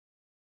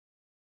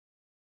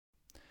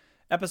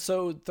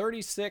Episode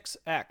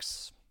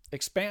 36X,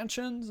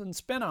 Expansions and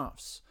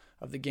Spin-Offs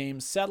of the game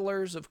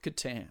Settlers of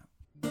Catan.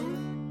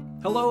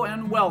 Hello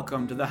and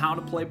welcome to the How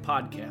to Play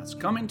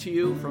podcast, coming to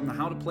you from the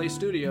How to Play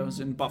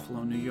studios in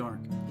Buffalo, New York.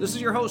 This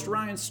is your host,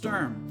 Ryan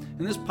Sturm,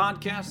 and this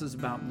podcast is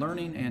about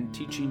learning and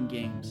teaching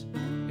games.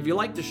 If you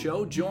like the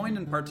show, join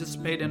and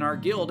participate in our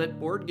guild at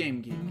Board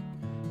Game Geek.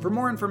 For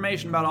more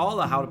information about all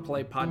the How to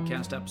Play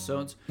podcast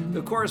episodes,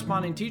 the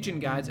corresponding teaching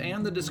guides,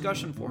 and the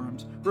discussion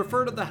forums,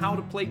 refer to the How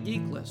to Play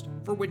Geek list,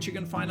 for which you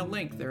can find a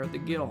link there at the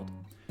guild.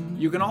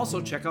 You can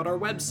also check out our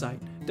website,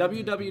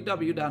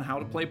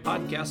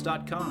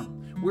 www.howtoplaypodcast.com,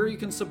 where you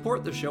can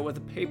support the show with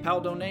a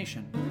PayPal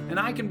donation, and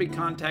I can be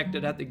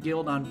contacted at the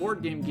Guild on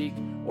Board Game Geek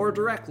or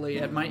directly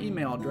at my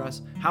email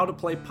address,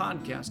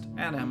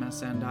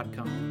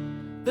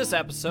 howtoplaypodcast@msn.com. This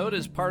episode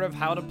is part of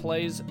How to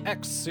Play's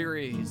X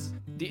Series.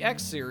 The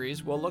X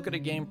Series will look at a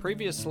game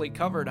previously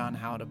covered on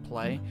How to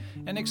Play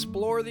and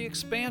explore the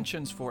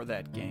expansions for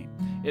that game.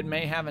 It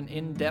may have an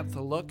in-depth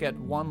look at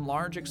one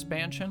large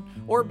expansion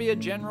or be a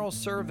general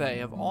survey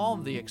of all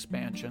of the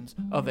expansions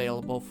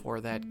available for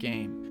that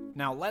game.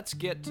 Now let's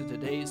get to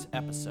today's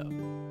episode.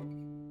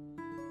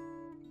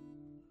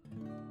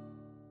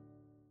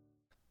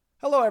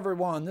 Hello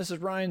everyone, this is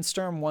Ryan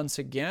Sturm once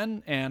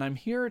again, and I'm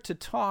here to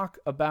talk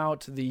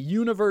about the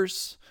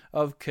universe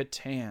of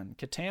Catan.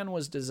 Catan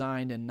was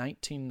designed in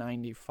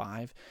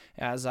 1995.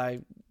 As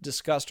I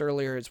discussed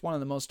earlier, it's one of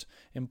the most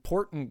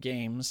important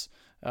games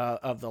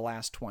of the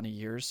last 20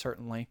 years,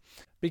 certainly.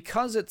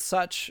 Because it's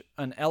such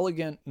an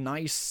elegant,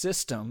 nice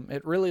system,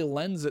 it really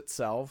lends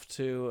itself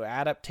to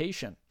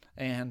adaptation.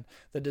 And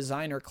the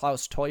designer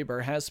Klaus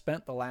Teuber has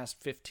spent the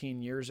last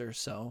 15 years or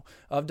so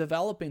of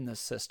developing this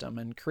system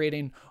and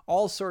creating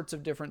all sorts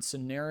of different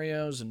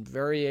scenarios and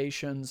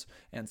variations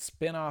and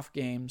spin-off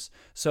games.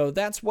 So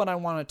that's what I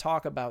want to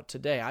talk about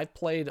today. I've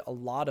played a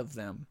lot of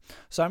them.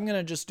 So I'm going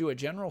to just do a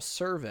general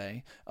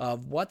survey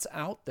of what's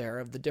out there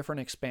of the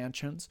different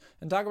expansions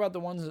and talk about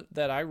the ones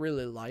that I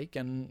really like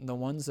and the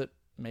ones that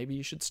maybe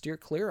you should steer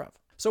clear of.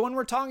 So when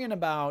we're talking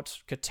about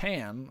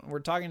Catan,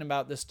 we're talking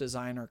about this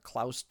designer,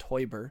 Klaus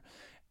Teuber.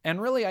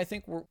 And really, I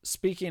think we're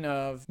speaking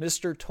of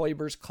Mr.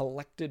 Teuber's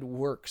collected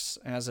works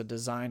as a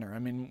designer. I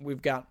mean,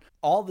 we've got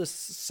all the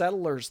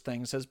Settlers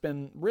things has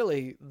been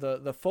really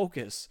the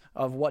focus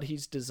of what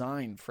he's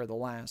designed for the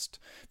last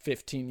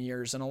 15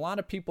 years. And a lot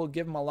of people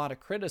give him a lot of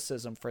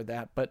criticism for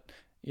that. But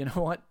you know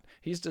what?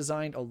 He's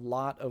designed a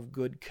lot of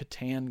good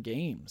Catan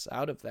games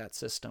out of that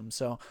system.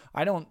 So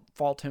I don't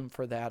fault him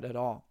for that at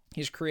all.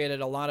 He's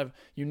created a lot of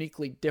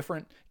uniquely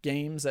different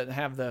games that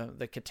have the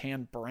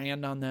Catan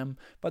brand on them,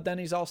 but then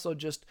he's also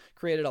just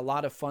created a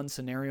lot of fun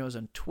scenarios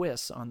and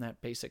twists on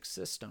that basic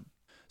system.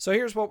 So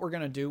here's what we're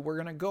going to do. We're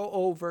going to go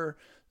over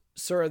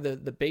sort of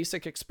the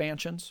basic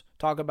expansions,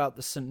 talk about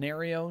the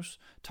scenarios,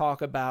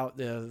 talk about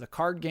the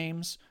card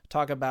games,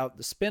 talk about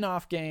the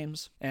spin-off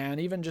games,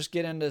 and even just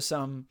get into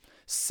some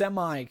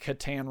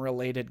semi-Catan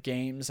related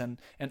games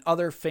and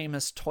other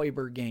famous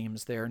Teuber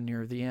games there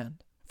near the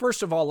end.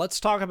 First of all,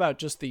 let's talk about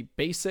just the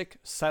basic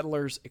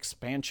Settlers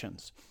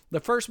expansions. The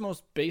first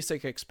most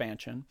basic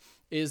expansion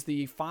is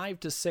the 5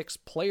 to 6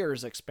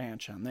 players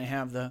expansion. They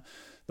have the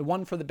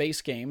one for the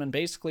base game, and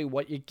basically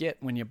what you get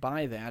when you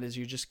buy that is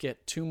you just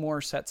get 2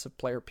 more sets of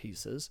player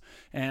pieces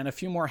and a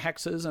few more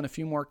hexes and a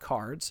few more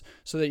cards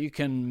so that you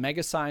can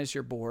mega size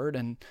your board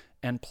and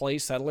play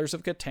Settlers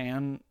of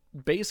Catan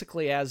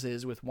basically as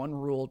is with one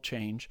rule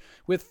change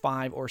with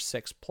 5 or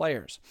 6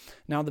 players.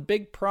 Now the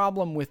big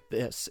problem with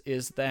this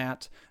is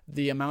that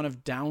the amount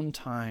of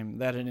downtime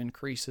that it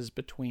increases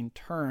between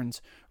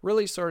turns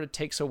really sort of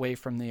takes away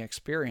from the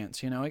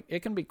experience. You know,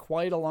 it can be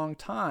quite a long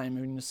time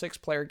in a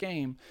 6-player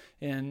game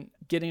in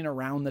getting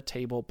around the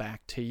table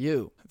back to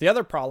you. The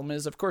other problem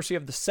is, of course, you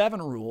have the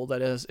 7 rule.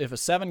 That is, if a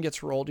 7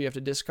 gets rolled, you have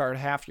to discard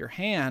half your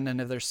hand,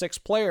 and if there's 6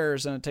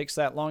 players and it takes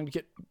that long to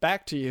get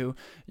back to you,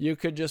 you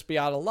could just be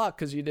out of luck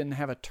because you didn't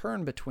have a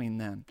turn between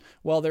then.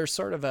 Well, there's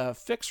sort of a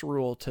fixed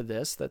rule to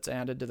this that's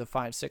added to the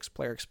 5-6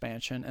 player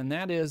expansion, and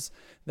that is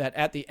that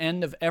at the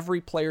end of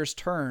every player's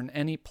turn,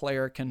 any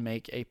player can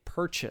make a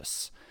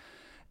purchase.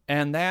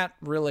 And that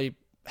really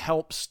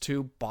helps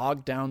to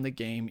bog down the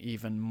game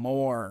even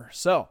more.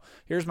 So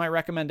here's my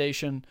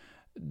recommendation.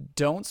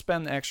 Don't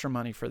spend the extra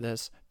money for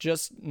this.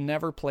 Just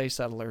never play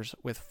Settlers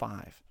with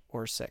 5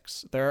 or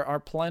 6. There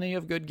are plenty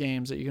of good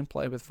games that you can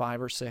play with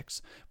 5 or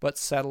 6, but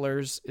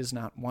Settlers is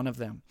not one of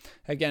them.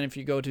 Again, if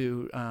you go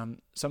to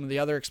some of the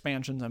other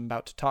expansions I'm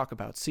about to talk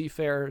about,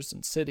 Seafarers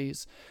and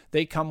Cities,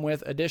 they come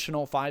with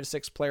additional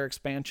 5-6 player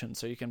expansions,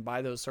 so you can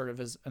buy those sort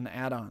of as an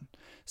add-on.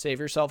 Save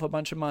yourself a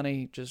bunch of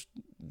money, just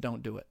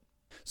don't do it.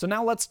 So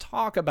now let's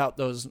talk about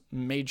those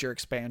major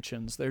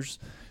expansions. There's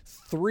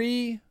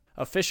 3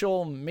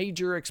 official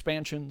major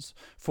expansions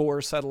for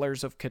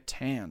Settlers of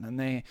Catan, and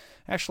they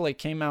actually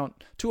came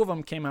out, 2 of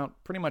them came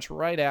out pretty much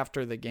right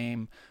after the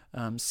game.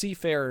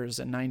 Seafarers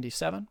in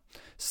 97,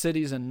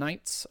 Cities and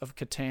Knights of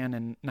Catan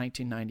in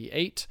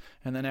 1998,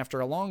 and then after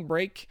a long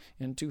break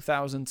in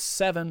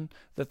 2007,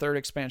 the 3rd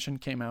expansion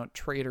came out,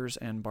 Traders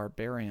and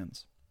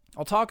Barbarians.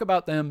 I'll talk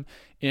about them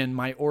in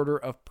my order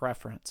of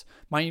preference.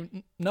 My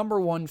number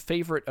one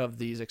favorite of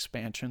these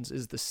expansions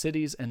is the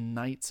Cities and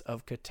Knights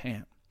of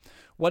Catan.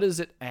 What does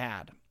it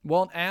add?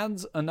 Well, it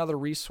adds another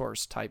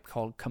resource type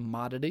called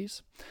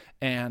commodities,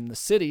 and the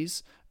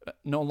cities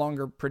no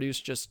longer produce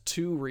just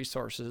two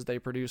resources. They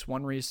produce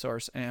one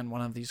resource and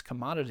one of these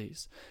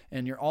commodities.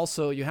 And you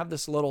have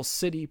this little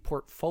city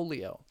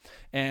portfolio,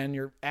 and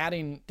you're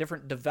adding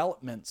different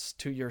developments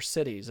to your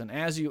cities. And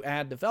as you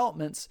add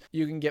developments,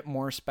 you can get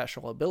more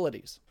special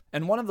abilities.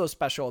 And one of those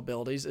special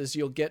abilities is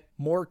you'll get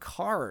more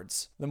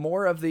cards. The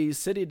more of these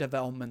city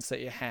developments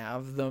that you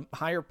have, the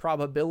higher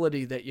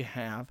probability that you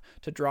have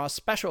to draw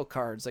special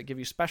cards that give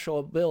you special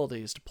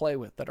abilities to play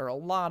with that are a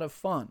lot of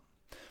fun.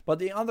 But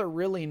the other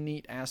really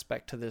neat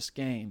aspect to this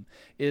game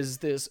is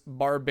this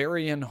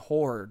barbarian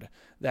horde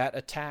that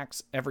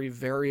attacks every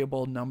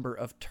variable number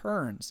of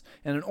turns.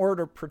 And in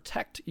order to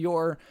protect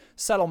your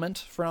settlement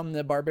from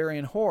the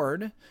barbarian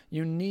horde,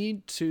 you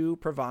need to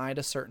provide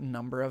a certain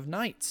number of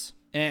knights.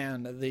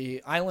 And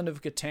the island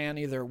of Catan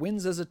either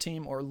wins as a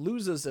team or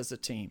loses as a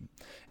team.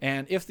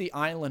 And if the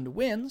island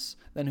wins,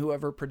 then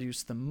whoever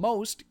produced the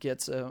most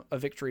gets a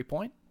victory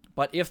point.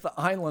 But if the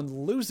island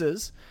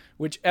loses,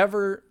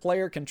 whichever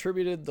player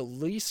contributed the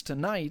least to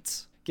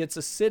knights gets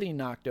a city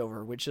knocked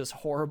over, which is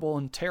horrible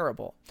and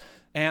terrible.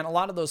 And a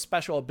lot of those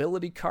special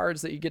ability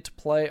cards that you get to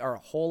play are a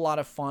whole lot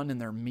of fun, and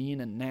they're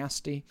mean and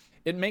nasty.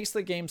 It makes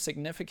the game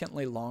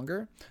significantly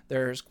longer.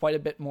 There's quite a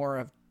bit more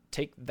of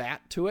take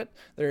that to it.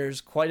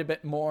 There's quite a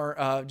bit more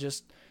of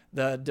just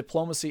the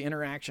diplomacy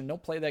interaction.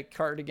 Don't play that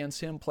card against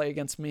him, play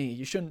against me.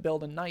 You shouldn't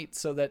build a knight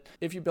so that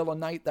if you build a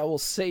knight, that will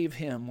save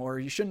him. Or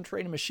you shouldn't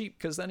trade him a sheep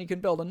because then he can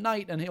build a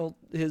knight and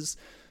his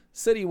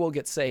city will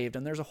get saved.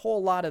 And there's a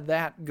whole lot of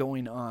that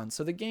going on.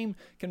 So the game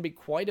can be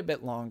quite a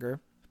bit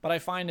longer, but I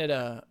find it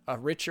a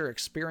richer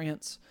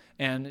experience,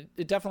 and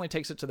it definitely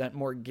takes it to that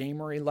more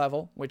gamery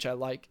level, which I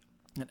like.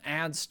 It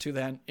adds to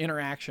that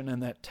interaction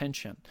and that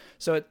tension.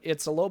 So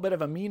it's a little bit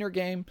of a meaner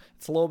game.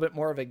 It's a little bit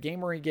more of a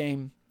gamery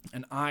game,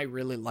 and I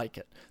really like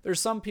it. There's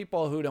some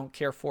people who don't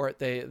care for it.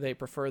 They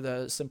prefer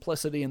the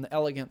simplicity and the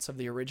elegance of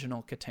the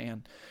original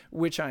Catan,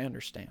 which I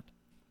understand.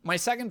 My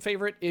second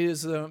favorite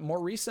is the more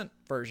recent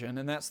version,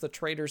 and that's the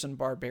Traders and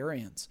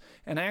Barbarians.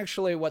 And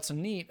actually, what's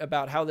neat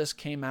about how this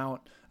came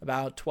out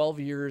about 12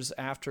 years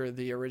after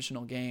the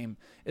original game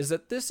is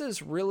that this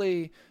is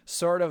really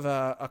sort of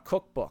a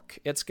cookbook.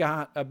 It's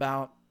got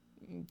about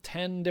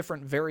 10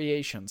 different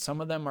variations.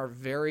 Some of them are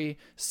very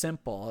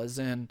simple, as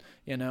in,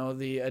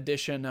 the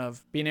addition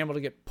of being able to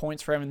get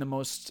points for having the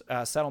most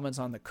settlements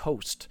on the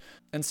coast.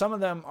 And some of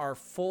them are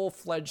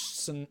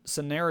full-fledged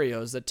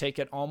scenarios that take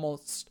it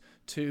almost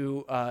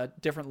to a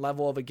different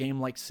level of a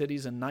game like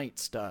Cities and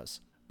Knights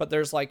does. But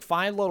there's like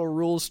 5 little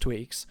rules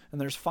tweaks,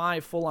 and there's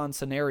 5 full-on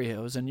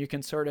scenarios, and you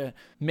can sort of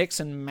mix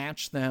and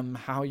match them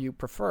how you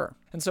prefer.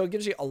 And so it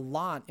gives you a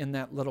lot in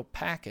that little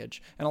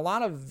package, and a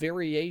lot of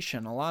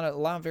variation, a lot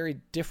of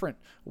very different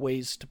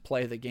ways to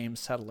play the game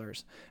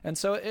Settlers. And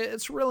so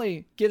it's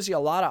really gives you a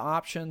lot of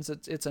options.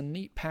 It's a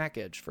neat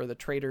package for the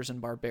Traders and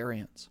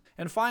Barbarians.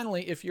 And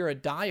finally, if you're a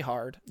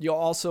diehard, you'll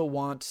also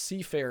want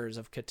Seafarers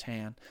of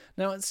Catan.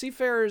 Now,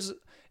 Seafarers,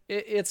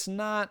 it's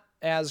not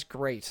as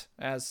great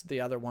as the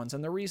other ones.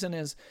 And the reason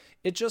is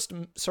it just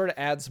sort of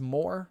adds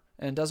more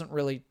and doesn't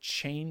really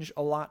change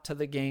a lot to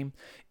the game.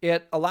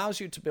 It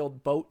allows you to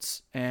build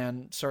boats,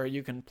 and so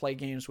you can play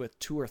games with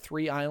 2 or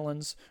 3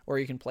 islands, or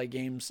you can play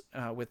games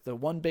with the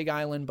one big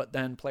island, but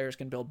then players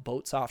can build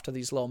boats off to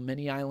these little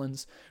mini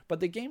islands.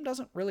 But the game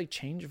doesn't really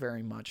change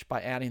very much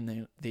by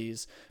adding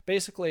these.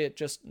 Basically, it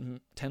just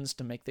tends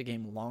to make the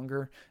game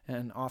longer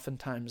and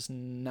oftentimes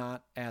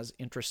not as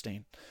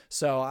interesting.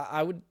 So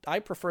I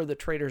prefer the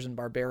Traders and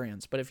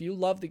Barbarians, but if you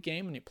love the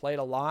game and you play it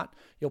a lot,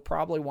 you'll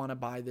probably want to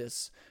buy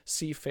this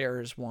Seafarers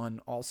one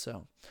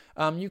also.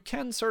 You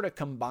can sort of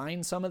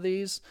combine some of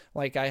these.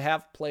 Like I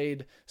have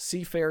played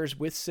Seafarers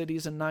with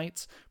Cities and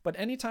Knights, but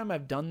anytime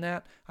I've done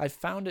that, I've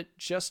found it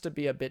just to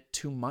be a bit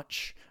too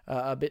much,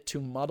 a bit too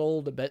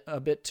muddled,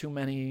 a bit too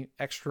many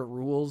extra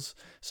rules.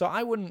 So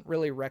I wouldn't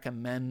really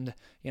recommend,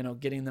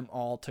 getting them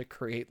all to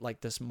create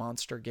like this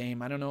monster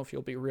game. I don't know if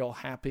you'll be real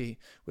happy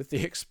with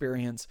the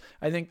experience.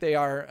 I think they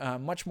are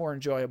much more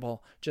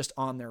enjoyable just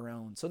on their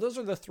own. So those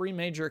are the 3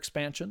 major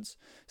expansions: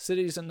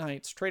 Cities and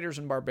Knights, Traders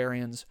and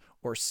Barbarians,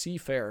 or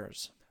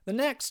Seafarers. The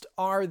next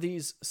are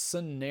these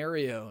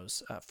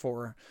scenarios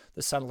for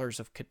the Settlers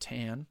of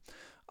Catan.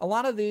 A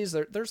lot of these,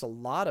 there's a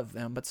lot of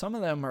them, but some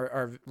of them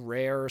are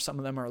rare. Some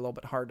of them are a little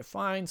bit hard to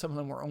find. Some of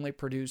them were only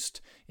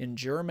produced in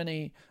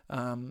Germany.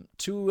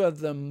 2 of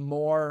the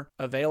more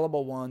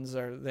available ones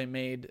they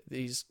made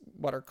these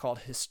what are called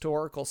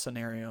historical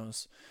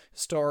scenarios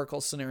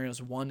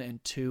 1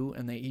 and 2,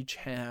 and they each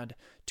had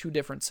 2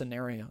 different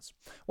scenarios.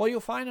 What you'll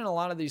find in a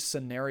lot of these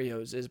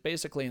scenarios is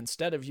basically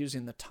instead of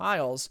using the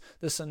tiles,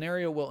 the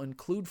scenario will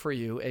include for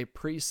you a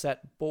preset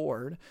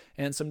board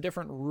and some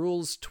different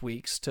rules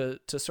tweaks to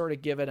sort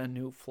of give it a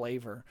new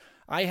flavor.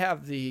 I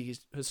have the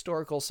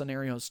historical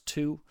scenarios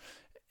 2,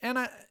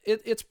 And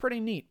it's pretty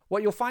neat.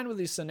 What you'll find with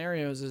these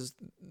scenarios is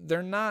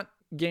they're not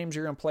games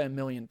you're going to play a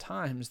million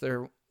times.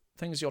 They're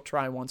things you'll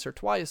try once or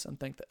twice and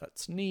think that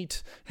that's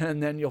neat,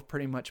 and then you'll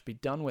pretty much be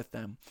done with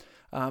them.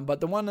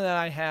 But the one that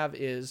I have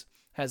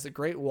has the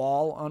Great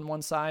Wall on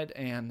one side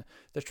and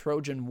the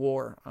Trojan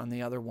War on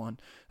the other one.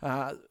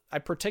 I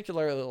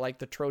particularly like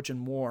the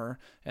Trojan War,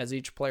 as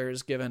each player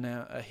is given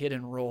a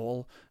hidden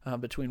role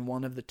between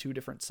one of the two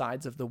different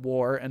sides of the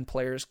war, and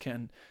players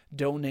can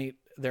donate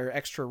their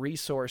extra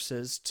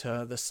resources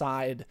to the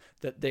side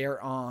that they're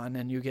on,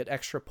 and you get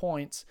extra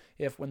points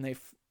if when they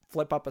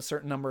flip up a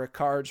certain number of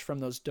cards from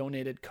those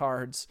donated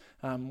cards,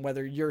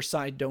 whether your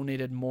side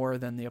donated more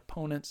than the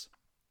opponent's.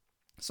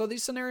 So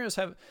these scenarios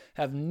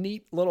have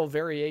neat little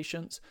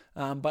variations,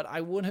 but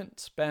I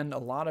wouldn't spend a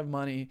lot of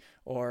money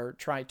or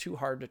try too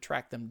hard to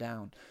track them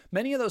down.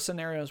 Many of those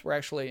scenarios were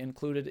actually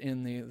included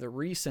in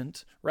the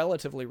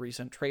relatively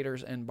recent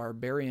Traders and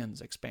Barbarians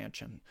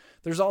expansion.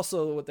 There's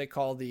also what they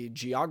call the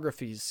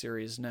Geographies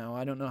series now.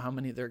 I don't know how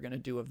many they're going to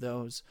do of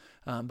those,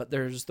 but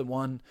there's the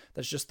one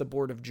that's just the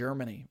board of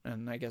Germany,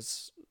 and I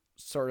guess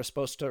sort of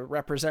supposed to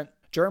represent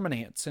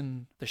Germany. It's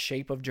in the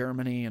shape of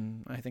Germany,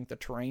 and I think the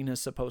terrain is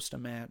supposed to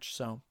match.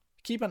 So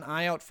keep an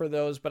eye out for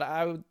those, but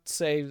I would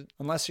say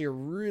unless you're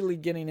really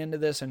getting into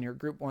this and your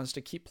group wants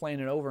to keep playing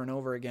it over and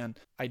over again,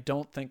 I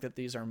don't think that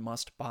these are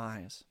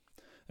must-buys.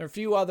 There are a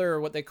few other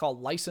what they call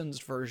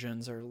licensed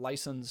versions or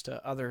licensed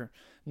to other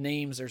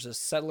names. There's a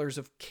Settlers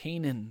of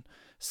Canaan,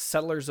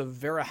 Settlers of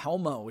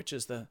Verahelmo, which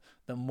is the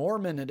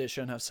Mormon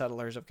edition of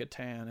Settlers of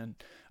Catan, and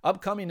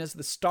upcoming is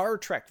the Star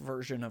Trek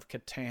version of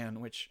Catan,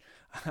 which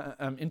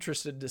I'm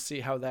interested to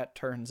see how that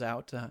turns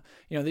out.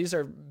 These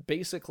are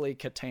basically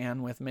Catan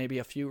with maybe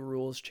a few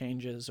rules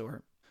changes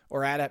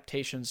or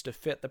adaptations to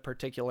fit the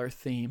particular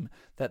theme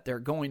that they're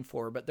going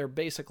for, but they're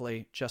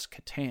basically just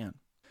Catan.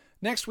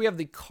 Next, we have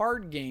the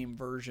card game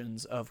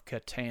versions of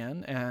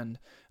Catan, and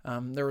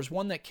there was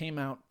one that came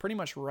out pretty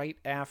much right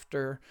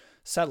after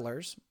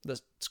Settlers.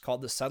 It's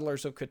called the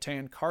Settlers of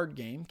Catan card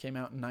game, came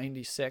out in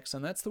 96,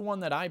 and that's the one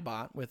that I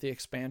bought with the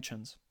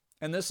expansions.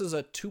 And this is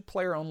a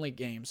 2-player only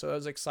game, so that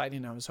was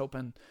exciting. I was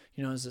hoping,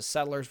 as a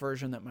Settlers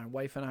version that my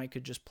wife and I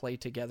could just play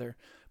together,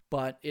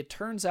 but it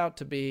turns out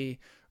to be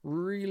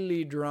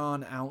really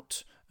drawn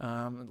out,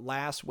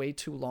 lasts way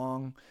too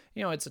long.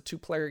 It's a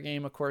 2-player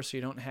game, of course, so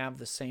you don't have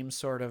the same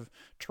sort of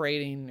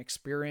trading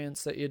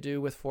experience that you do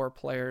with 4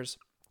 players,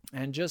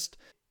 and just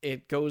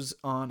it goes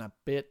on a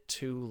bit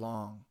too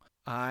long.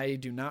 I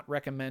do not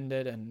recommend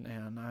it, and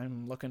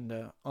I'm looking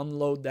to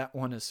unload that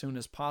one as soon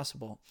as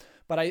possible.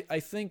 But I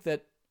think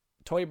that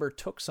Teuber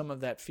took some of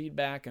that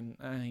feedback, and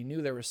he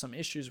knew there were some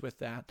issues with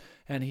that,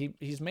 and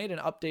he's made an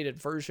updated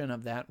version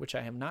of that, which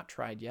I have not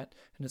tried yet,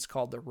 and it's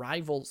called the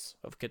Rivals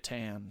of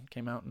Catan.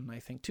 Came out in, I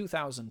think,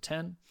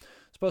 2010.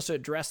 Supposed to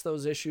address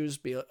those issues,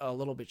 be a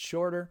little bit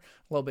shorter,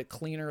 a little bit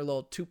cleaner, a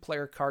little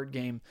 2-player card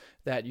game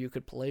that you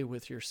could play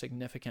with your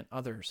significant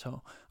other.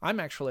 So I'm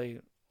actually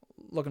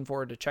looking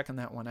forward to checking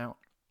that one out.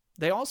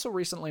 They also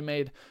recently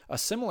made a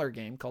similar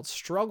game called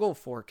Struggle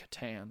for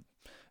Catan.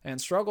 And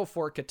Struggle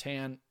for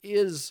Catan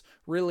is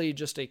really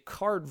just a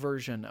card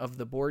version of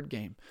the board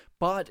game,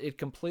 but it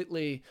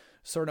completely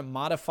sort of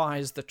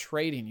modifies the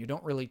trading. You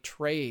don't really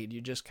trade.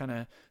 You just kind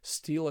of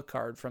steal a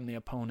card from the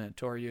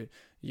opponent, or you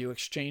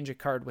exchange a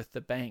card with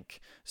the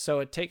bank. So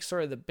it takes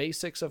sort of the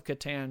basics of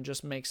Catan,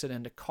 just makes it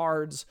into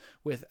cards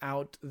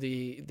without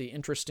the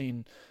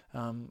interesting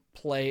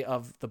play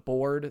of the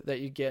board that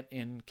you get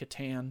in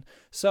Catan.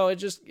 So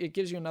it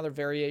gives you another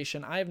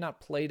variation. I have not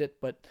played it,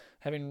 but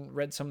having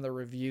read some of the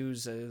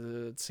reviews,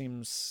 it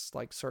seems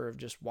like sort of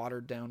just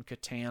watered down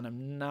Catan.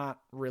 I'm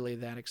not really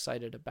that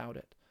excited about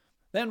it.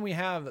 Then we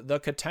have the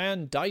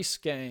Catan dice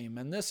game,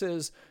 and this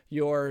is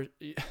your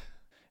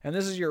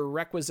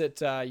requisite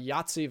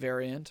Yahtzee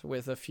variant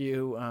with a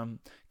few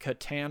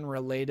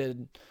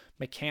Catan-related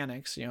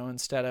mechanics.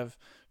 Instead of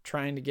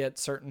trying to get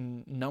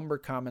certain number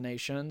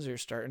combinations, you're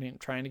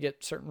trying to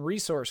get certain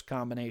resource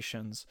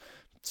combinations.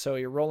 So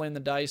you're rolling the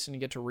dice, and you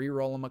get to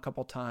re-roll them a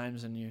couple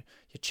times, and you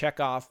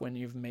check off when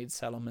you've made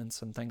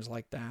settlements and things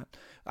like that.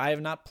 I have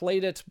not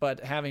played it,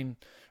 but having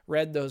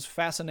read those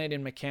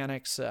fascinating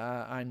mechanics,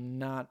 I'm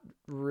not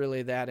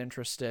really that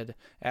interested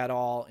at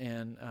all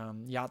in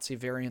Yahtzee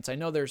variants. I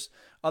know there's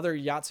other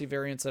Yahtzee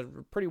variants that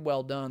are pretty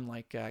well done,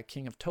 like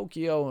King of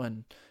Tokyo,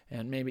 and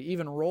maybe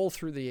even Roll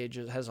Through the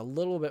Ages has a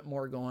little bit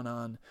more going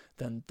on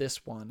than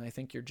this one. I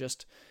think you're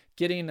just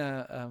getting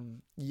a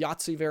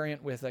Yahtzee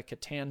variant with a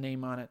Catan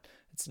name on it.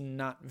 It's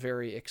not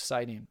very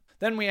exciting.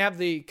 Then we have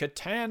the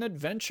Catan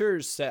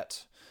Adventures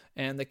set,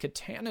 and the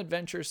Catan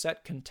Adventures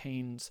set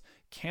contains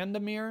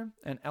Candemir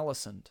and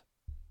Elisund.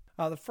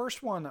 The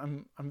first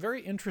one I'm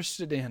very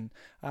interested in.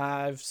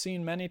 I've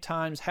seen many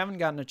times, haven't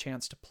gotten a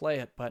chance to play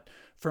it, but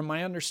from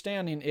my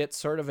understanding, it's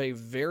sort of a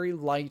very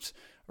light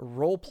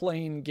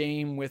role-playing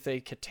game with a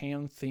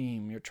Catan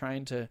theme. You're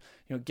trying to,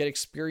 get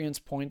experience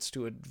points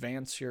to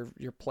advance your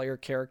player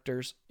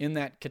characters in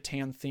that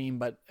Catan theme,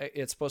 but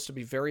it's supposed to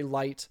be very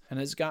light and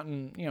has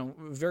gotten,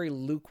 very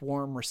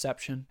lukewarm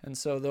reception. And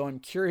so though I'm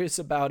curious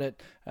about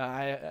it,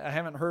 I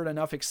haven't heard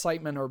enough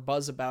excitement or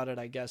buzz about it,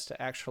 I guess,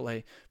 to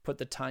actually put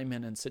the time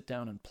in and sit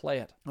down and play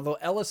it. Although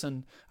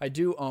Ellison I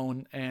do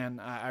own,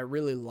 and I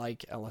really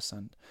like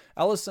Ellison.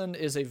 Ellison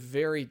is a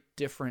very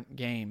different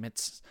game.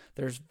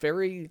 There's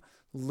very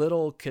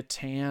little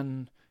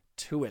Catan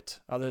to it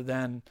other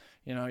than,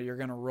 you're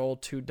going to roll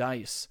 2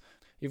 dice.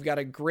 You've got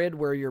a grid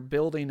where you're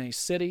building a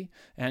city,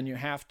 and you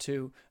have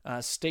to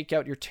stake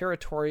out your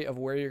territory of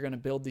where you're going to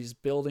build these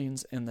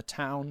buildings in the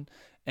town.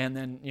 And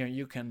then,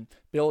 you can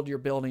build your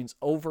buildings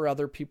over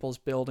other people's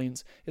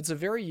buildings. It's a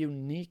very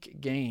unique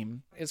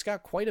game. It's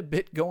got quite a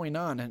bit going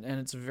on, and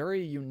it's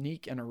very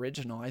unique and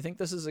original. I think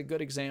this is a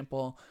good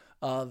example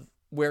of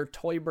where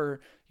Teuber,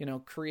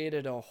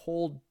 created a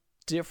whole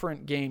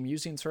different game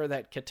using sort of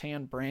that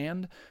Catan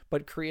brand,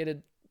 but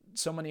created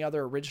so many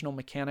other original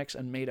mechanics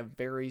and made a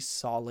very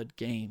solid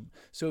game.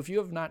 So if you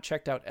have not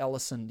checked out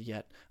Ellison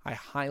yet, I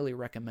highly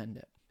recommend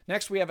it.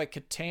 Next, we have a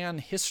Catan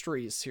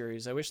Histories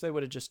series. I wish they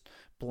would have just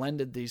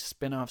blended these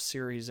spin-off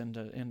series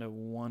into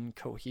one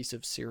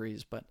cohesive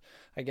series, but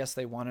I guess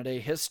they wanted a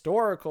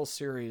historical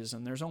series,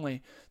 and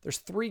there's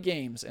 3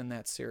 games in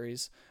that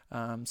series.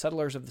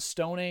 Settlers of the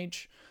Stone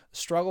Age,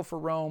 Struggle for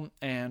Rome,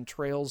 and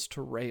Trails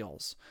to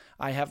Rails.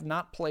 I have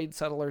not played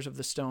Settlers of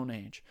the Stone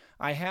Age.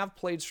 I have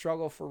played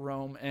Struggle for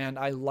Rome, and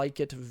I like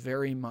it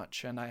very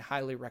much, and I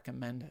highly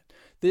recommend it.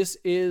 This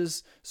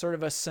is sort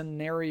of a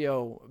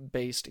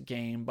scenario-based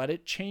game, but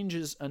it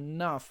changes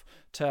enough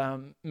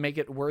to make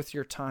it worth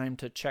your time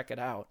to check it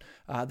out.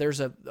 There's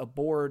a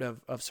board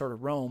of sort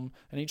of Rome,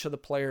 and each of the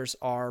players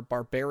are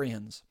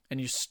barbarians. And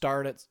you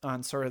start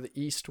on sort of the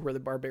east where the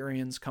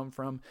barbarians come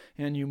from,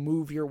 and you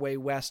move your way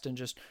west and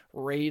just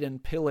raid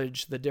and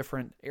pillage the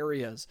different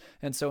areas.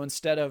 And so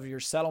instead of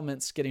your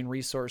settlements getting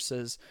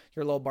resources,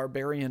 your little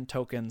barbarian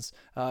tokens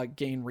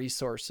gain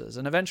resources.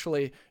 And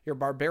eventually your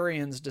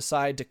barbarians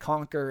decide to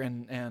conquer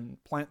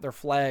and plant their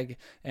flag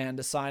and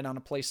decide on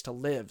a place to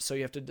live. So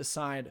you have to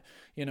decide,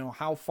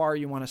 how far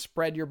you want to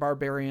spread your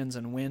barbarians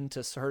and when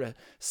to sort of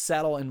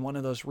settle in one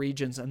of those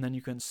regions, and then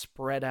you can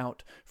spread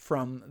out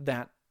from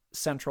that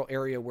central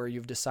area where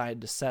you've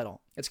decided to settle.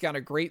 It's got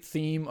a great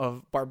theme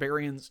of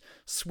barbarians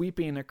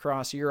sweeping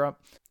across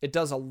Europe. It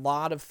does a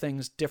lot of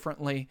things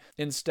differently.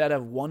 Instead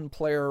of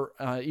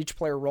each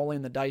player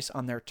rolling the dice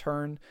on their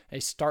turn, a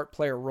start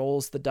player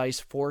rolls the dice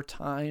 4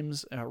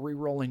 times,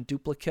 re-rolling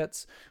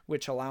duplicates,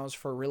 which allows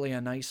for really a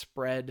nice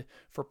spread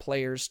for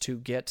players to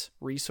get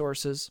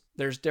resources.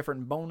 There's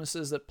different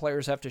bonuses that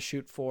players have to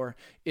shoot for.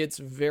 It's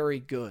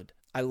very good.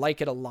 I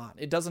like it a lot.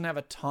 It doesn't have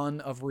a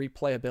ton of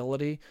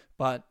replayability,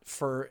 but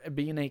for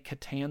being a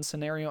Catan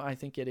scenario, I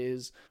think it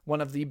is one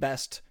of the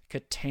best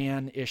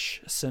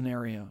Catan-ish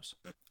scenarios.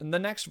 In the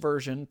next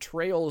version,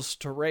 Trails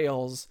to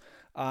Rails,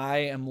 I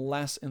am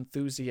less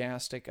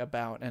enthusiastic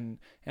about, and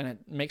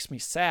it makes me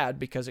sad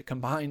because it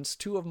combines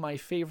 2 of my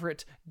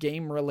favorite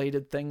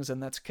game-related things,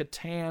 and that's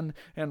Catan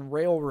and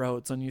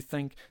railroads, and you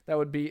think that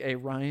would be a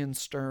Ryan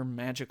Sturm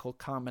magical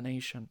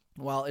combination.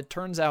 Well, it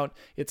turns out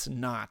it's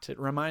not. It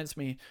reminds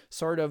me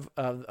sort of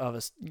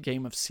a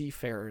game of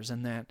Seafarers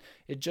in that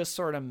it just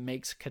sort of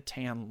makes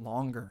Catan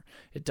longer.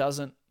 It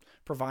doesn't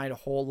provide a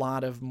whole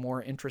lot of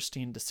more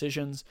interesting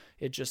decisions.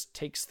 It just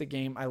takes the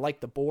game. I like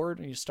the board.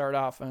 You start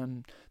off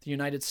in the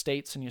United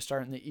States and you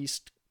start in the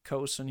East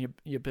Coast and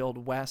you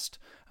build west.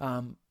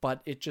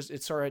 But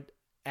it sort of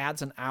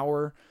adds an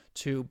hour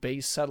to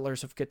base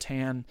Settlers of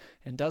Catan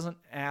and doesn't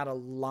add a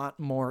lot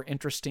more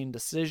interesting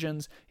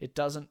decisions. It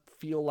doesn't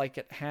feel like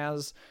it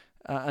has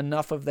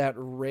enough of that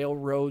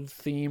railroad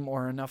theme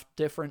or enough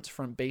difference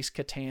from base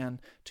Catan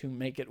to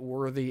make it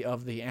worthy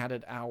of the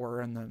added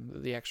hour and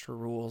the extra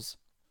rules.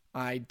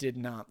 I did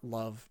not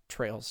love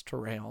Trails to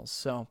Rails.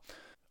 So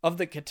of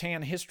the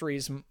Catan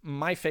histories,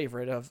 my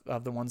favorite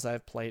of the ones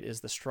I've played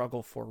is the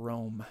Struggle for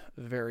Rome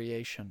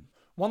variation.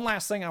 One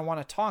last thing I want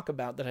to talk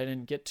about that I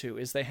didn't get to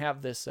is they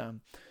have this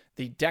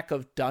the deck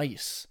of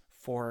dice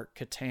for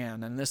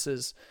Catan, and this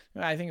is,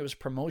 I think it was a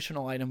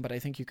promotional item, but I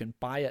think you can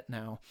buy it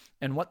now.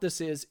 And what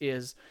this is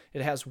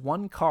it has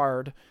 1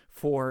 card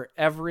for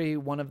every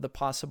one of the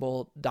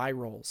possible die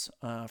rolls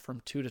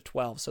from 2 to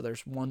 12. So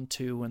there's 1,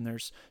 2, and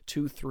there's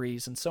 2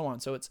 3s, and so on.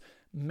 So it's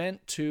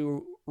meant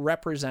to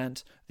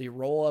represent the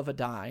roll of a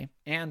die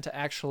and to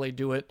actually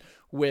do it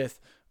with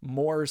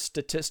more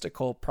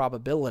statistical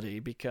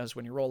probability, because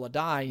when you roll a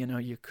die,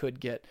 you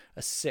could get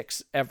a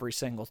 6 every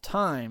single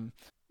time.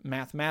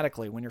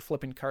 Mathematically, when you're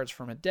flipping cards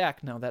from a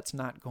deck, no, that's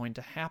not going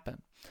to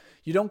happen.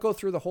 You don't go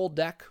through the whole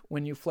deck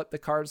when you flip the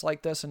cards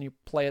like this and you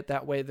play it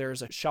that way.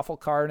 There's a shuffle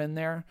card in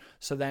there,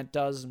 so that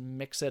does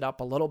mix it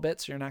up a little bit,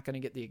 so you're not going to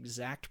get the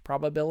exact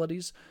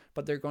probabilities,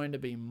 but they're going to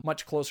be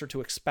much closer to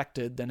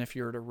expected than if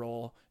you were to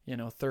roll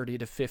 30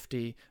 to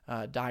 50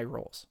 die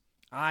rolls.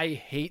 I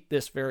hate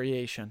this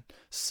variation.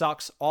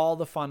 Sucks all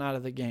the fun out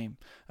of the game.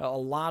 A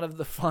lot of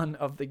the fun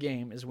of the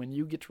game is when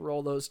you get to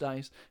roll those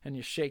dice and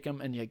you shake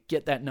them and you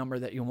get that number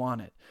that you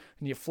wanted.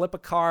 And you flip a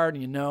card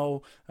and you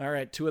know, all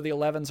right, 2 of the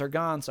 11s are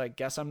gone, so I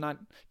guess I'm not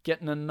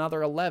getting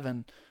another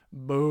 11.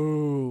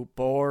 Boo,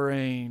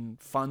 boring,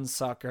 fun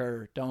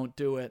sucker. Don't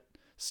do it.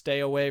 Stay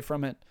away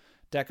from it.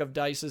 Deck of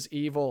dice is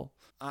evil.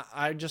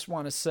 I just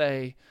want to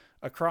say,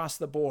 across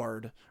the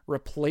board,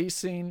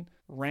 replacing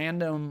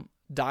random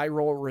die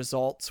roll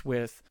results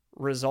with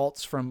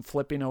results from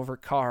flipping over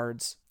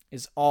cards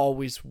is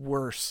always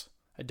worse.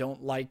 I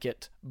don't like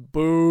it.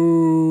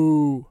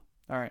 Boo!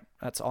 All right,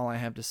 that's all I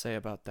have to say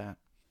about that.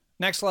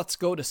 Next, let's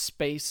go to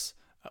space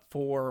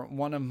for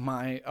one of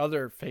my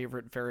other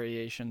favorite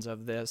variations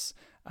of this,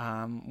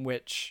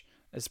 which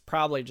is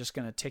probably just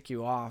going to tick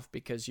you off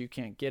because you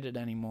can't get it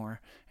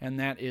anymore, and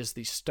that is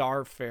the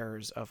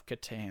Starfarers of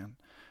Catan.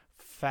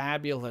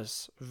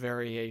 Fabulous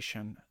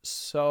variation.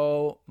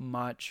 So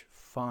much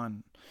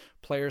fun.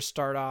 Players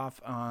start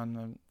off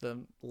on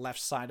the left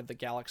side of the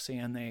galaxy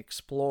and they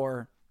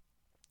explore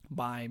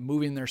by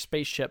moving their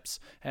spaceships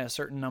at a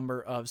certain number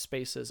of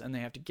spaces, and they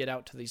have to get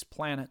out to these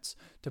planets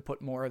to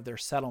put more of their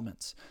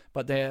settlements.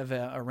 But they have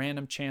a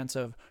random chance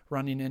of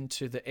running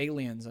into the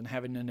aliens and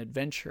having an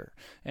adventure.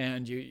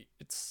 And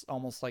it's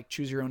almost like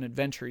choose your own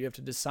adventure. You have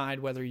to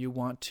decide whether you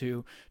want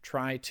to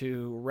try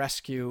to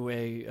rescue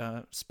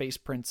a space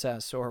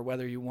princess, or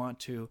whether you want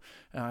to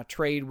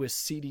trade with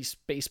seedy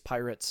space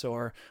pirates,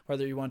 or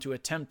whether you want to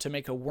attempt to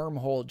make a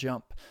wormhole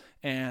jump.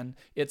 And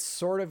it's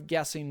sort of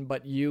guessing,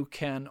 but you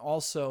can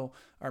also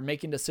are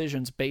making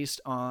decisions based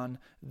on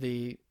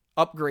the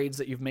upgrades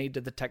that you've made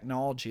to the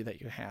technology that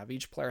you have.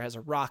 Each player has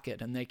a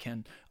rocket, and they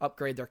can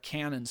upgrade their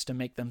cannons to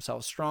make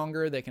themselves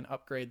stronger. They can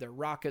upgrade their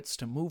rockets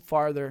to move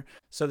farther,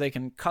 so they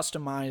can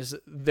customize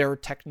their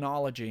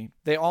technology.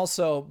 They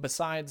also,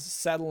 besides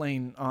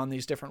settling on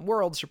these different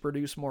worlds to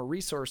produce more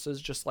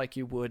resources, just like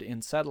you would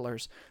in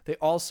Settlers, they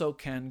also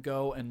can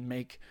go and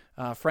make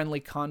friendly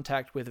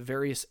contact with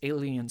various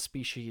alien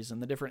species,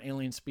 and the different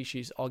alien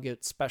species all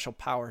get special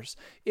powers.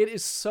 It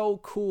is so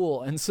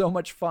cool and so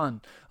much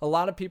fun. A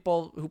lot of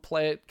people who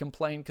play it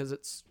complain because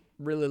it's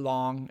really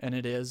long, and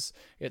it is.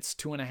 It's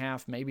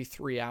 2.5, maybe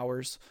 3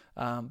 hours,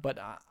 but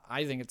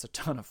I think it's a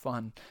ton of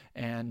fun,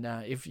 and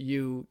if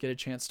you get a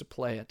chance to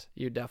play it,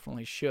 you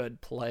definitely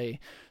should play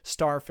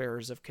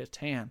Starfarers of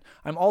Catan.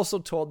 I'm also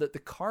told that the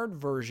card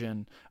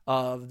version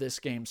of this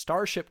game,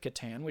 Starship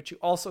Catan, which you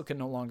also can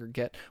no longer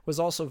get, was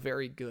also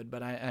very good,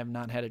 but I have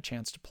not had a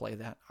chance to play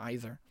that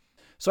either.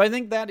 So I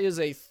think that is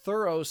a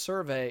thorough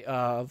survey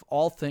of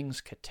all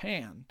things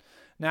Catan.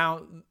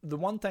 Now, the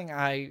one thing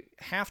I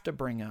have to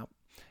bring up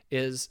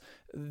is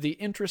the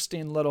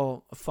interesting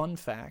little fun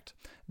fact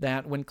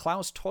that when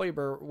Klaus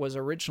Teuber was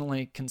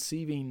originally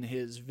conceiving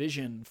his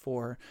vision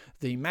for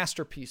the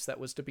masterpiece that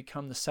was to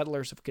become the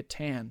Settlers of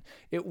Catan,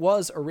 it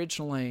was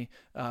originally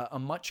a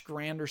much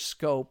grander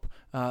scope,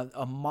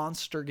 a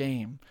monster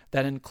game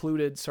that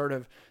included sort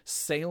of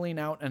sailing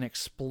out and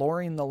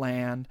exploring the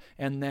land,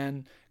 and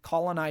then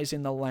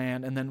colonizing the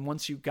land, and then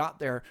once you got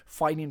there,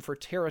 fighting for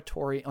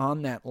territory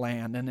on that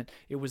land. And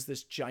it was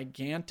this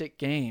gigantic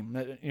game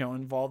that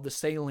involved the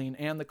sailing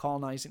and the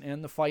colonizing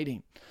and the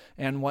fighting.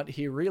 And what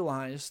he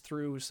realized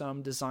through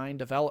some design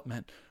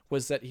development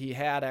was that he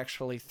had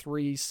actually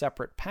 3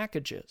 separate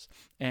packages,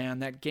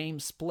 and that game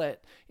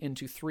split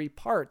into 3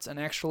 parts and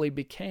actually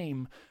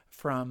became,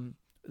 from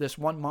this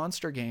one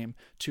monster game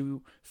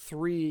to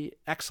 3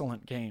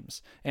 excellent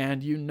games.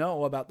 And you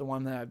know about the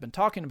one that I've been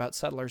talking about,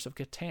 Settlers of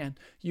Catan.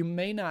 You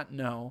may not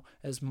know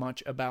as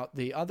much about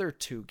the other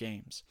 2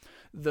 games.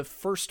 The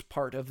first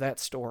part of that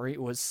story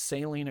was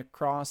sailing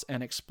across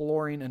and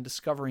exploring and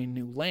discovering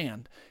new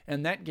land,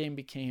 and that game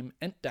became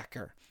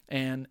Entdecker.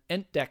 And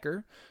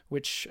Entdecker,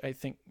 which I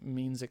think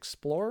means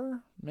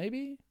explorer,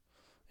 maybe?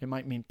 It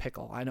might mean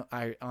pickle.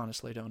 I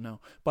honestly don't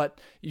know.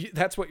 But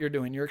that's what you're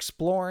doing. You're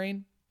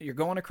exploring. You're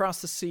going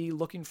across the sea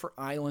looking for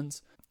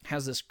islands.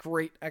 Has this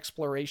great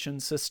exploration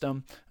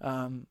system.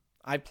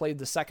 I played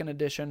the 2nd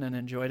edition and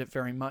enjoyed it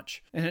very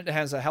much. And it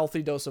has a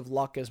healthy dose of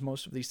luck, as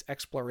most of these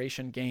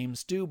exploration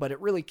games do, but it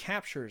really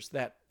captures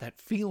that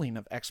feeling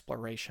of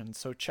exploration.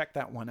 So check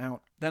that one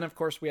out. Then, of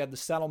course, we had the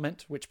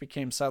settlement, which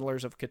became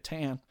Settlers of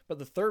Catan. But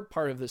the third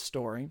part of this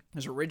story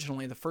is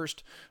originally the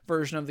first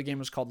version of the game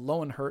was called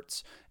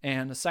Lowenherz,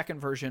 and the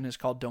second version is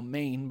called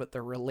Domain, but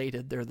they're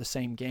related. They're the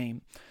same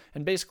game.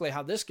 And basically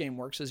how this game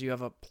works is you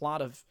have a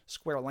plot of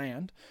square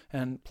land,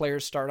 and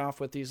players start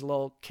off with these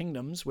little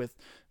kingdoms with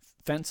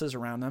fences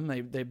around them.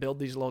 They build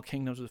these little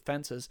kingdoms with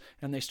fences,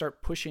 and they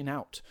start pushing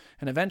out.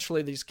 And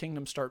eventually these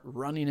kingdoms start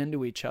running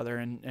into each other,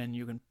 and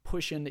you can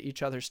push into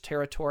each other's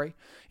territory.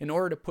 In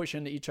order to push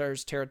into each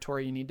other's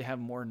territory, you need to have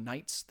more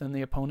knights than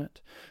the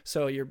opponent.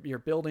 So you're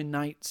building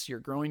knights, you're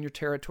growing your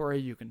territory,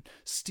 you can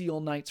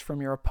steal knights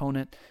from your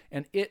opponent,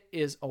 and it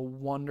is a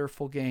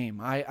wonderful game.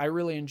 I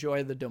really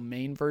enjoy the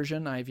Domain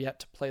version. I've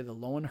yet to play the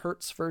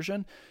Lowenherz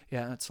version.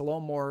 Yeah, it's a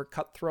little more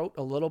cutthroat,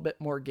 a little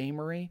bit more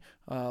gamery,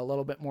 a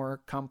little bit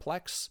more complex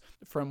complex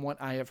from what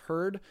I have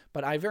heard,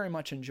 but I very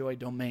much enjoy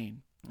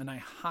Domain. And I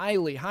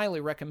highly, highly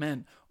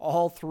recommend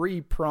all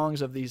three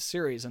prongs of these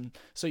series. And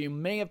so you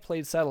may have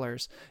played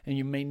Settlers, and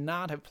you may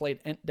not have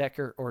played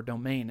Entdecker or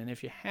Domain. And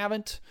if you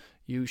haven't,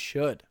 you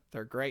should.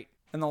 They're great.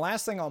 And the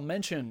last thing I'll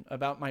mention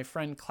about my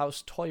friend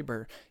Klaus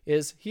Teuber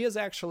is he has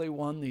actually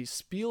won the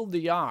Spiel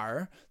des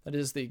Jahres, that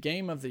is the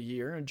Game of the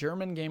Year, a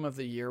German Game of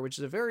the Year, which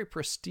is a very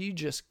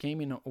prestigious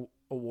gaming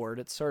award.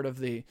 It's sort of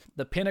the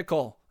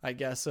pinnacle, I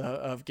guess,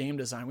 of game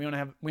design. We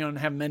don't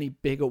have many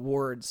big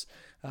awards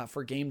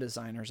for game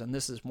designers, and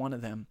this is one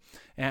of them.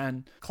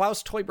 And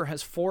Klaus Teuber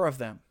has 4 of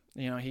them.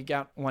 He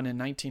got one in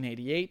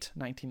 1988,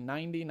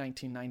 1990,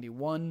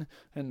 1991,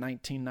 and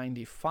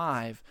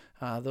 1995.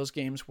 Those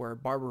games were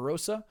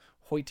Barbarossa,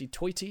 Hoity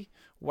Toity,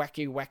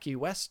 Wacky Wacky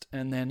West,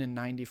 and then in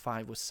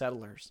 95 was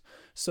Settlers.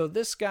 So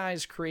this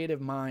guy's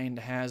creative mind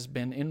has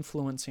been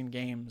influencing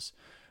games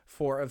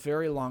for a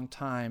very long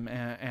time,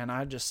 and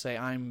I just say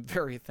I'm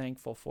very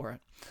thankful for it.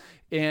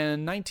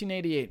 In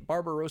 1988,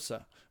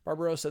 Barbarossa.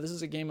 This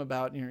is a game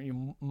about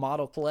you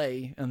model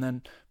play, and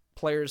then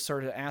players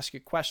sort of ask you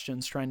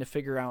questions trying to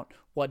figure out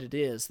what it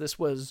is. This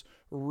was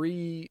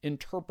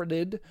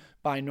reinterpreted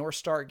by North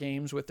Star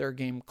Games with their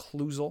game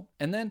Cluzel.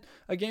 And then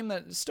a game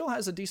that still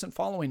has a decent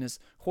following is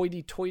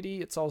Hoity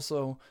Toity. It's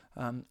also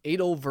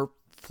Verflicht,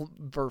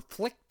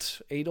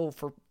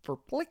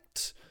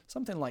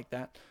 something like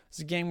that. It's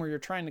a game where you're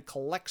trying to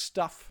collect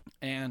stuff,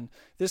 and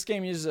this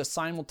game uses a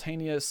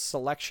simultaneous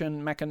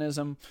selection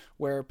mechanism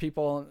where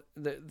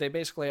they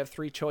basically have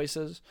 3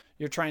 choices.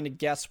 You're trying to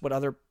guess what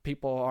other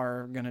people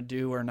are going to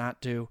do or not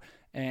do,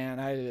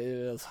 and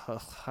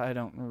I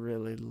don't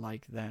really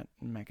like that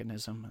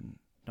mechanism and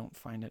don't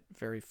find it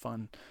very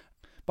fun.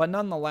 But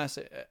nonetheless,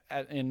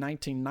 in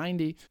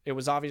 1990, it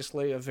was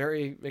obviously a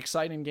very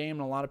exciting game,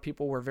 and a lot of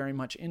people were very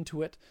much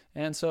into it.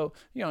 And so,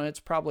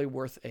 it's probably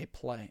worth a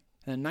play.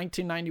 And in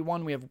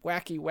 1991, we have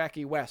Wacky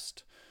Wacky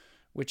West,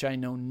 which I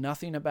know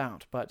nothing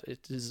about, but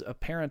it is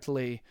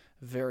apparently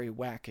very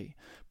wacky.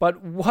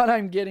 But what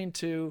I'm getting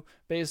to,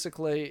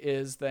 basically,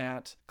 is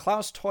that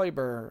Klaus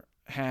Teuber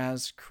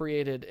has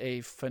created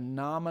a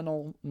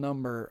phenomenal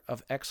number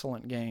of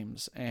excellent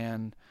games,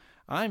 and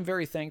I'm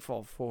very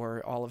thankful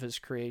for all of his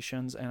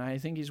creations, and I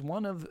think he's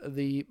one of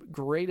the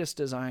greatest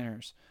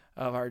designers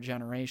of our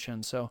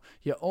generation. So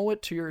you owe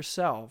it to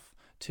yourself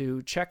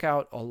to check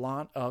out a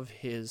lot of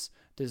his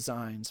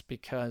designs,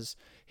 because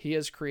he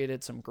has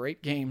created some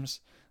great games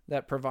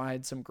that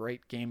provide some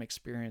great game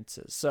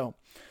experiences. So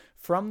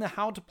from the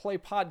How to Play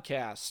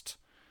podcast,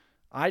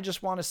 I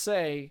just want to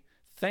say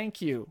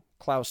thank you,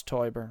 Klaus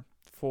Teuber,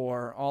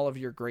 for all of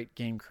your great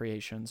game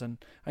creations. And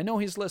I know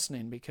he's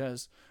listening,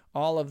 because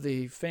all of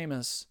the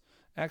famous,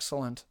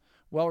 excellent,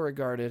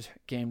 well-regarded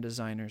game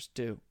designers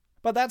do.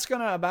 But that's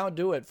going to about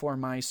do it for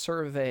my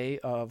survey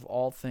of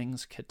all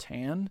things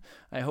Catan.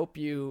 I hope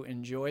you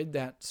enjoyed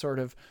that sort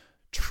of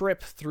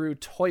trip through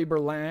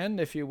Teuberland,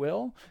 if you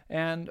will,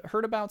 and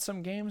heard about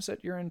some games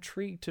that you're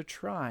intrigued to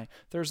try.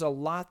 There's a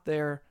lot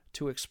there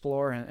to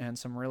explore and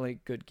some really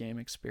good game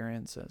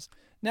experiences.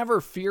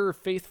 Never fear,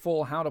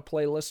 faithful How to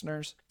Play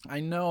listeners. I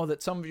know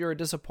that some of you are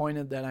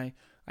disappointed that I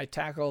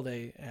tackled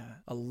a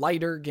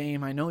lighter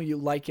game. I know you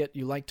like it.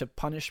 You like to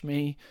punish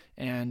me,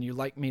 and you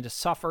like me to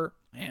suffer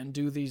and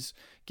do these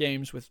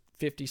games with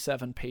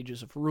 57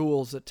 pages of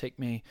rules that take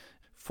me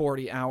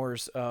 40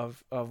 hours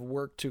of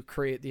work to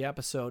create the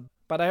episode.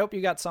 But I hope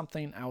you got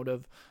something out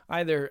of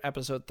either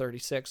episode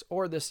 36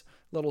 or this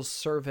little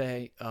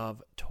survey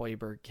of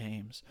Teuber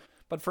games.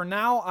 But for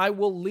now, I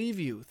will leave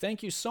you.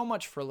 Thank you so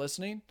much for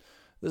listening.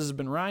 This has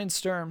been Ryan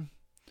Sturm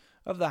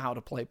of the How to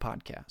Play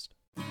podcast.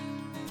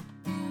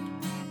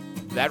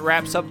 That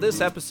wraps up this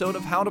episode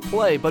of How to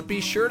Play, but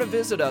be sure to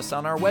visit us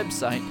on our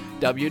website,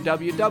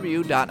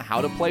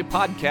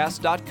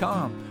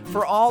 www.howtoplaypodcast.com,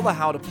 for all the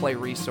How to Play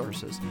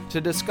resources,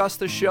 to discuss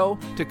the show,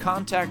 to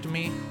contact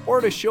me,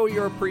 or to show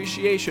your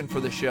appreciation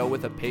for the show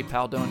with a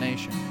PayPal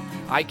donation.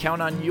 I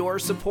count on your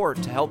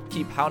support to help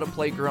keep How to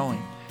Play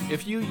growing.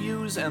 If you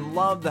use and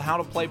love the How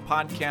to Play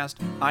podcast,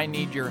 I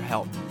need your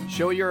help.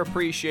 Show your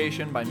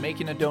appreciation by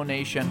making a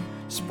donation,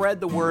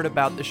 spread the word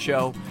about the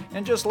show,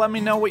 and just let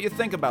me know what you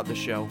think about the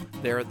show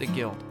there at the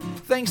Guild.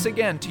 Thanks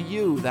again to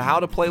you, the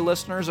How to Play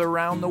listeners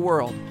around the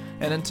world.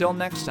 And until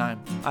next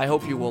time, I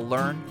hope you will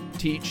learn,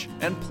 teach,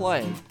 and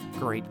play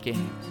great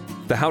games.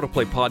 The How to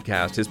Play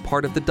podcast is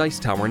part of the Dice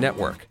Tower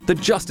Network, the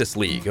Justice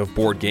League of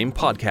board game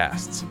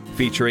podcasts,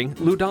 featuring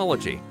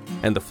Ludology,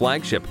 and the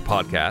flagship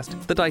podcast,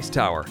 The Dice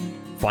Tower.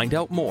 Find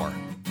out more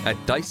at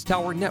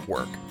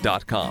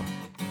dicetowernetwork.com.